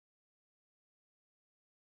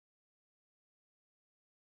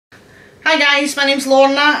Hi guys, my name's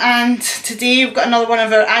Lorna and today we've got another one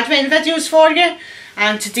of our advent videos for you,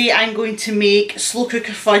 and today I'm going to make slow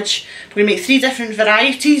cooker fudge. We're going to make 3 different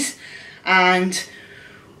varieties and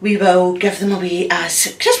we will give them away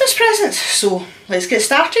as Christmas presents. So let's get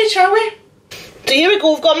started, shall we? So here we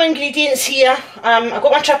go, we've got my ingredients here. I've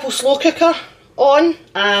got my triple slow cooker on.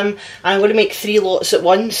 I'm going to make 3 lots at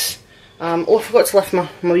once. Oh, I forgot to lift my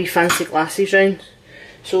wee fancy glasses round.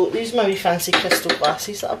 So these are my wee fancy crystal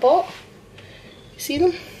glasses that I bought. You see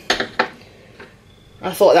them?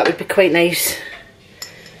 I thought that would be quite nice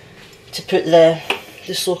to put the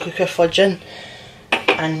slow cooker fudge in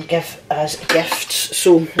and give as gifts.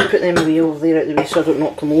 So I'll put them away over there out the way so I don't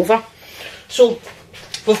knock them over. So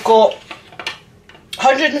we've got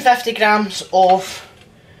 150 grams of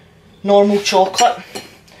normal chocolate,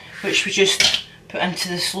 which we just put into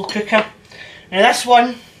the slow cooker. Now this one,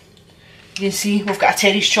 you can see we've got a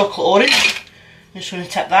Terry's chocolate orange. I'm just going to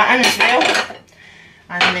tip that in as well.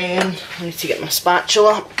 And then I need to get my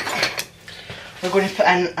spatula. We're going to put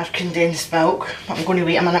in our condensed milk. I'm going to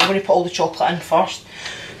wait a minute, I'm going to put all the chocolate in first.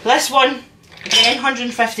 This one, again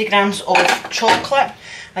 150 grams of chocolate.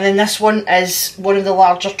 And then this one is one of the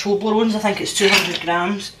larger Toblerones, I think it's 200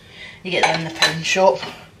 grams. You get them in the pound shop.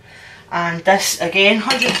 And this again,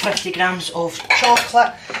 150 grams of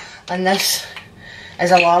chocolate. And this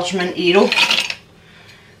is a large mint Aero.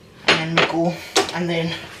 And then we go, and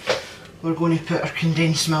then we're going to put our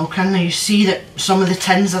condensed milk in. Now you see that some of the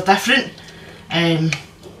tins are different.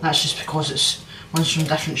 That's just because it's ones from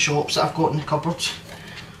different shops that I've got in the cupboards.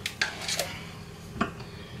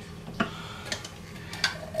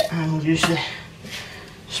 And we'll use the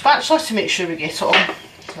spatula to make sure we get it all.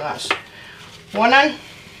 So that's one in.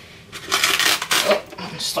 Oh,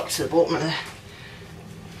 I'm stuck to the bottom of the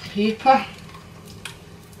paper.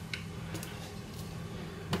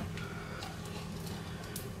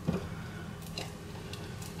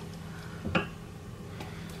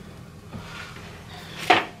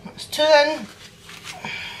 That's 2 in.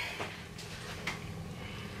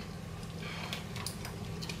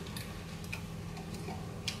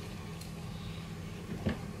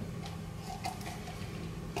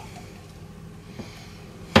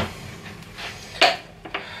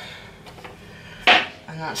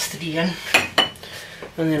 That's 3 in,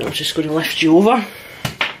 and then I'm just going to lift you over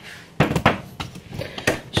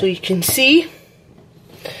so you can see.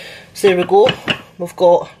 So there we go, we've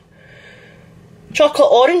got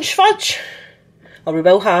chocolate orange fudge, or we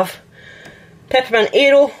will have peppermint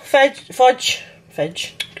Aero fudge,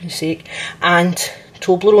 goodness sake, and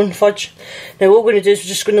Toblerone fudge. Now what we're going to do is we're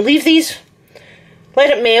just going to leave these,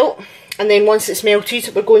 let it melt, and then once it's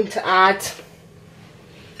melted we're going to add,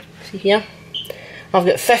 see here, I've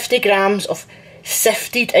got 50 grams of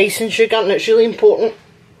sifted icing sugar, and it's really important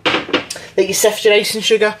that you sift your icing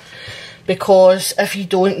sugar, because if you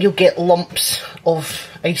don't you'll get lumps of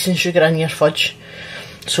icing sugar in your fudge.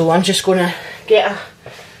 So I'm just going to get a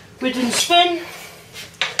wooden spoon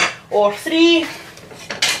or 3,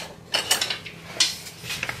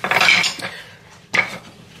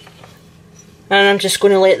 and I'm just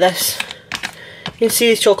going to let this, you can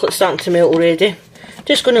see the chocolate starting to melt already,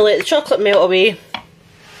 just going to let the chocolate melt away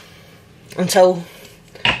until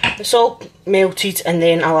it's all melted, and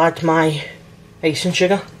then I'll add my icing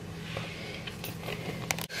sugar.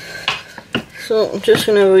 So I'm just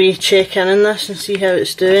going to check in on this and see how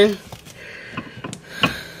it's doing.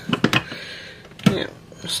 Yeah,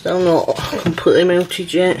 still not completely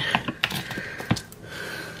melted yet.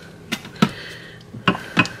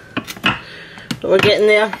 But we're getting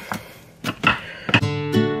there.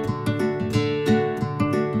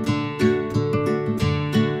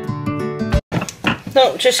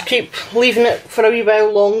 No, just keep leaving it for a wee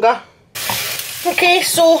while longer. Okay,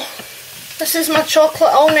 so this is my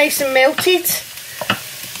chocolate all nice and melted.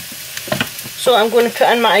 So I'm going to put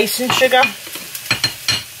in my icing sugar,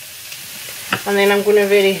 and then I'm going to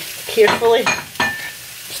very carefully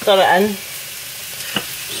stir it in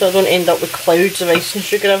so I don't end up with clouds of icing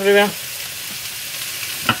sugar everywhere.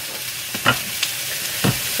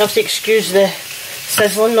 You have to excuse the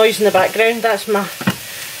sizzling noise in the background, that's my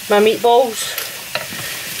meatballs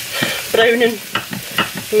browning,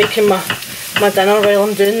 making my dinner while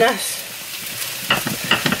I'm doing this.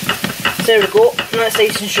 So there we go, and that's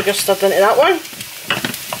icing sugar stirred into that one.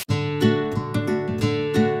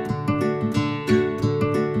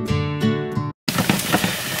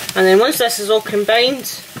 And then once this is all combined,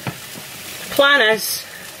 the plan is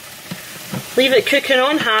leave it cooking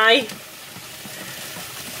on high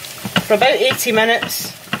for about 80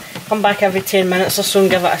 minutes, come back every 10 minutes or so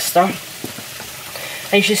and give it a stir.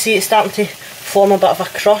 And you should see it's starting to form a bit of a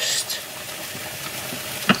crust.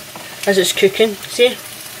 as it's cooking. See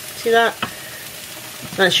that?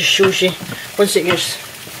 That just shows you once it gets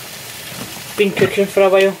been cooking for a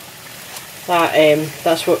while, that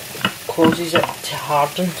that's what causes it to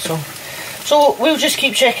harden. So we'll just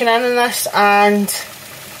keep checking in on this, and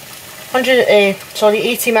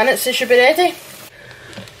 80 minutes it should be ready.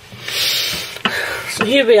 So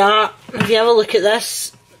here we are. If you have a look at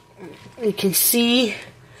this, you can see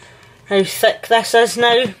how thick this is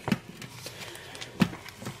now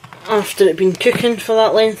after it been cooking for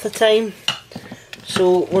that length of time.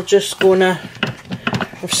 So we're just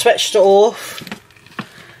we've switched it off,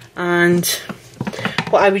 and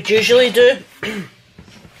what I would usually do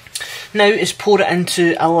now is pour it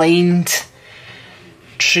into a lined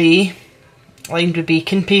tray, lined with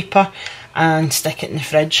baking paper, and stick it in the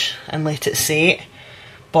fridge and let it set.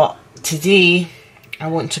 But today I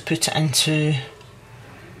want to put it into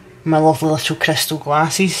my lovely little crystal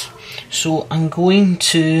glasses, so I'm going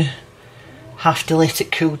to have to let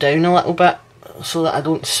it cool down a little bit so that I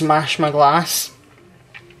don't smash my glass.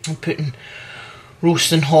 I'm putting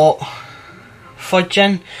roasting hot fudge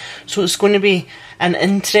in, so it's going to be an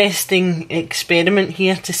interesting experiment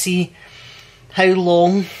here to see how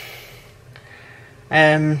long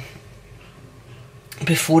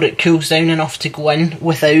before it cools down enough to go in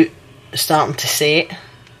without starting to set.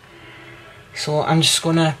 So I'm just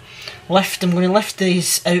going to lift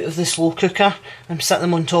these out of the slow cooker and sit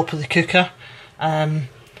them on top of the cooker,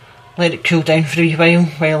 let it cool down for a wee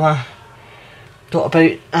while I dot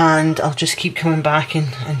about, and I'll just keep coming back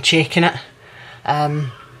and checking it.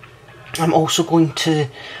 I'm also going to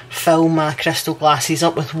fill my crystal glasses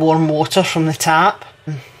up with warm water from the tap.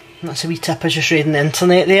 That's a wee tip I just read on the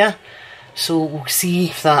internet there. So we'll see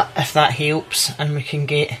if that helps, and we can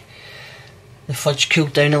get the fudge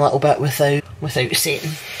cooled down a little bit without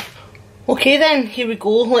setting. Okay then, here we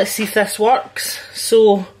go. Let's see if this works.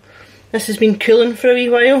 So this has been cooling for a wee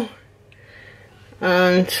while,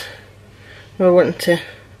 and we're wanting to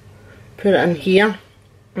put it in here.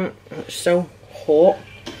 It's still hot.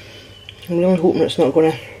 I'm really hoping it's not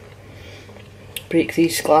going to break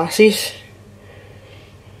these glasses.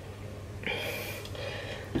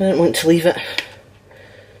 I don't want to leave it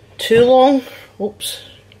too long, oops,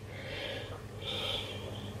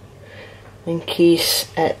 in case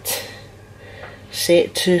it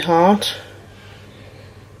set too hard.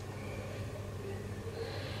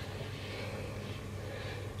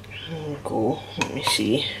 There we go, let me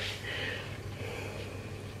see.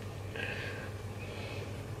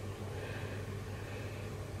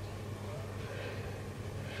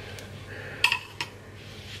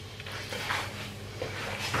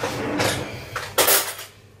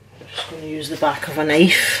 I'm going to use the back of a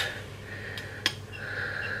knife.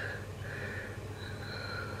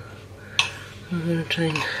 I'm going to try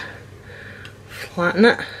and flatten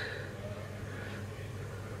it.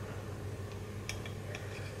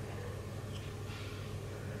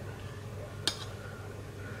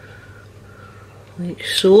 Like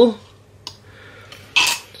so.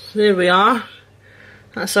 There we are.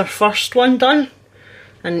 That's our first one done.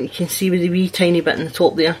 And you can see with the wee tiny bit in the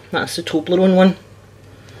top there, that's the Toblerone one.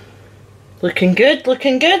 Looking good,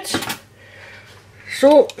 looking good.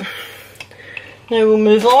 So, now we'll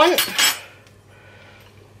move on.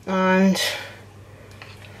 And,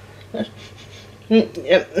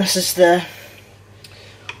 yep, this is the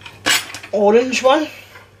orange one.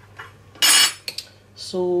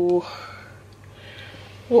 So,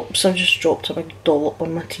 oops, I've just dropped a big dollop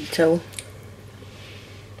on my tea towel.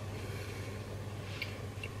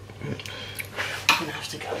 I'm going to have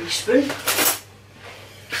to get a wee spoon.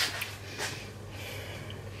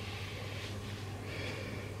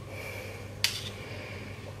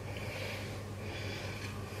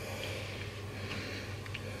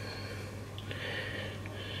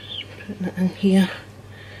 Putting it in here.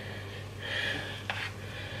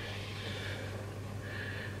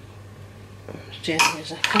 As gently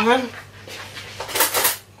as I can.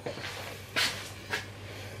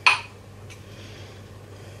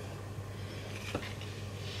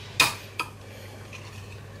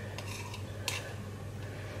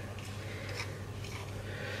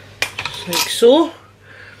 Just like so.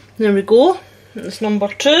 There we go. That's number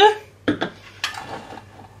 2.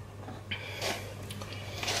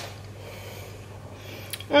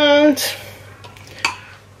 And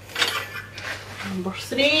number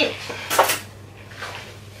 3.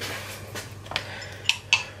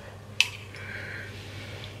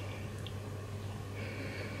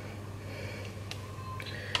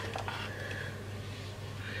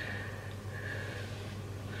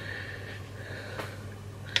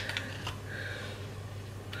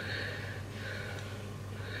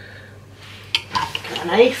 Get a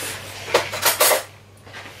knife.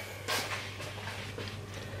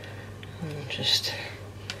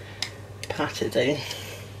 pat it down.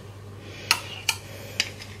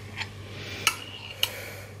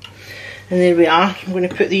 And there we are. I'm going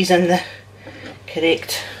to put these in the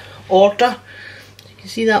correct order. You can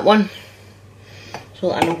see that one, so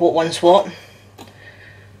that I know what one's what.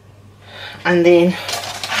 And then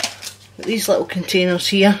these little containers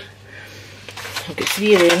here, I've got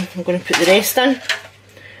 3 of them. I'm going to put the rest in,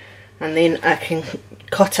 and then I can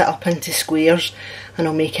cut it up into squares and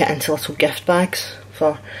I'll make it into little gift bags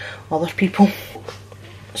for other people.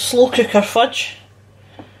 Slow cooker fudge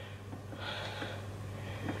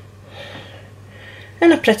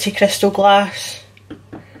in a pretty crystal glass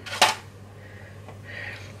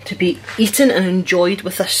to be eaten and enjoyed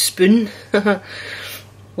with a spoon.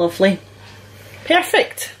 Lovely.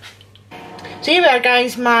 Perfect. So here we are,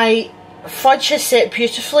 guys, my fudge is set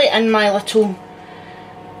beautifully in my little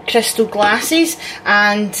crystal glasses,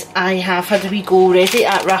 and I have had a wee go already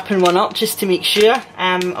at wrapping one up just to make sure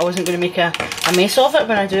I wasn't going to make a mess of it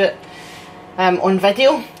when I do it on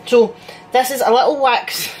video. So this is a little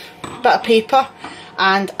wax bit of paper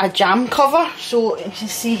and a jam cover. So you can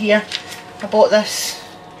see here, I bought this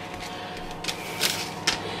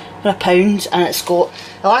for £1, and it's got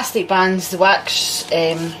elastic bands, the wax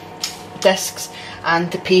discs,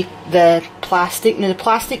 and the plastic. Now the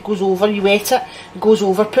plastic goes over, you wet it, it goes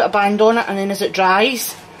over, put a band on it, and then as it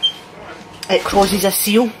dries it causes a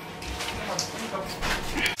seal.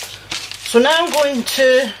 So now I'm going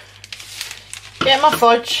to get my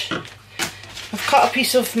fudge. I've cut a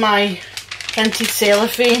piece of my printed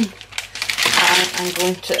cellophane and I'm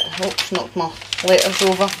going to, oops, knocked my letters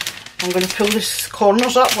over. I'm going to pull the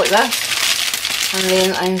corners up like this, and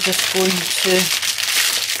then I'm just going to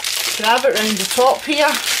grab it round the top here,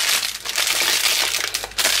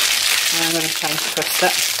 and I'm going to try and twist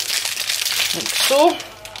it like so.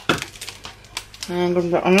 And I'm going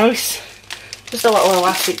to put a nice, just a little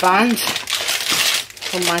elastic band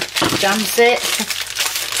from my jam set.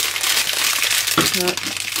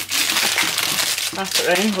 Wrap it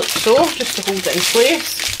round like so, just to hold it in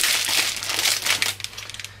place.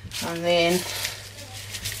 And then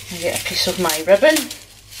I get a piece of my ribbon.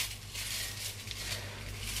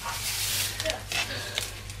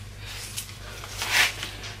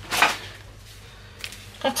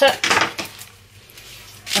 That's it.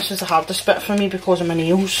 This is the hardest bit for me because of my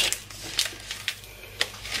nails.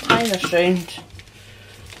 Tie this round,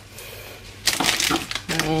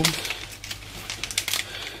 and then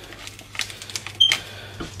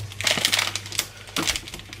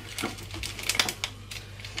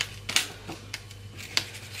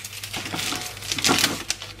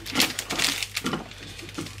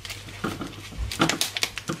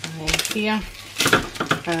here,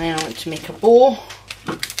 and then I want to make a bow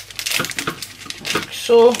like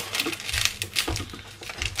so.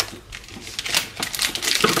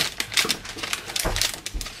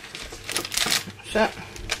 That's it.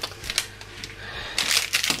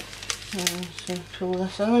 And so pull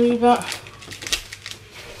this in a wee bit.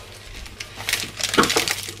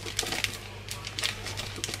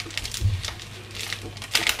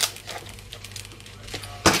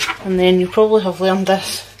 And then you probably have learned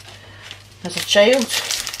this as a child.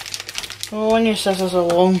 Run your scissors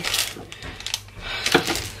along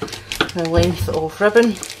the length of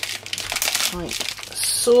ribbon, like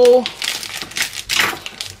so.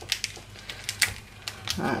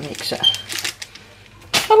 That makes it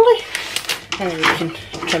curly. And then you can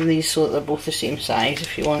trim these so that they're both the same size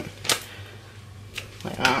if you want.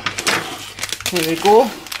 Like that. There we go.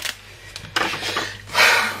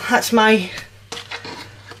 That's my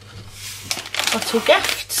little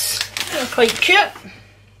gifts. They're quite cute.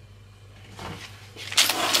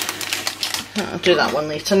 I'll do that one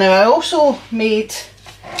later. Now I also made,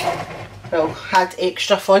 well, had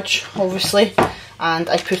extra fudge obviously, and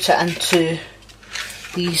I put it into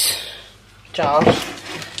these jars,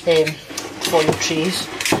 foil trays,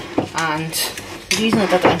 and the reason I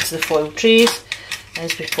did it into the foil trays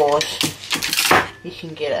is because you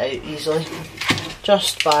can get it out easily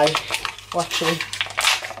just by literally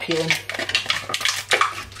peeling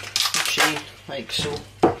the tray like so.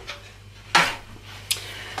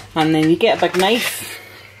 And then you get a big knife,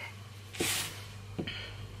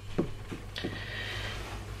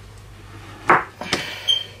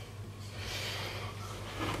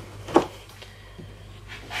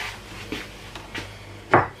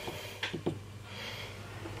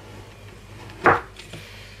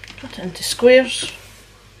 cut it into squares.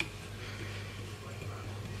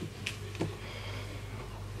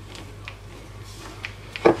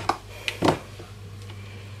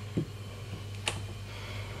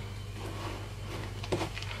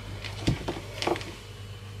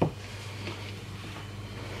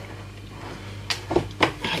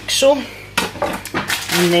 so,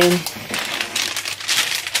 and then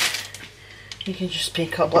you can just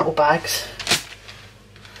pick up little bags.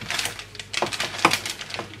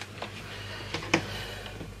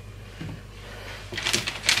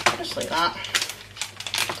 Just like that.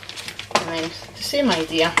 And then the same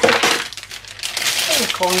idea. Pull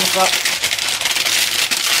the corners up.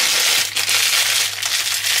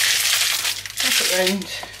 Wrap it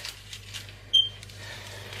round.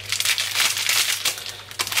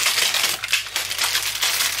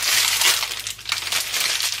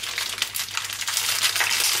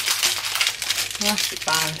 Elastic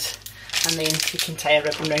band, and then you can tie a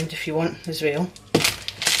ribbon round if you want as well.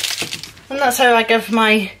 And that's how I give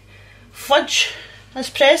my fudge as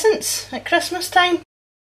presents at Christmas time.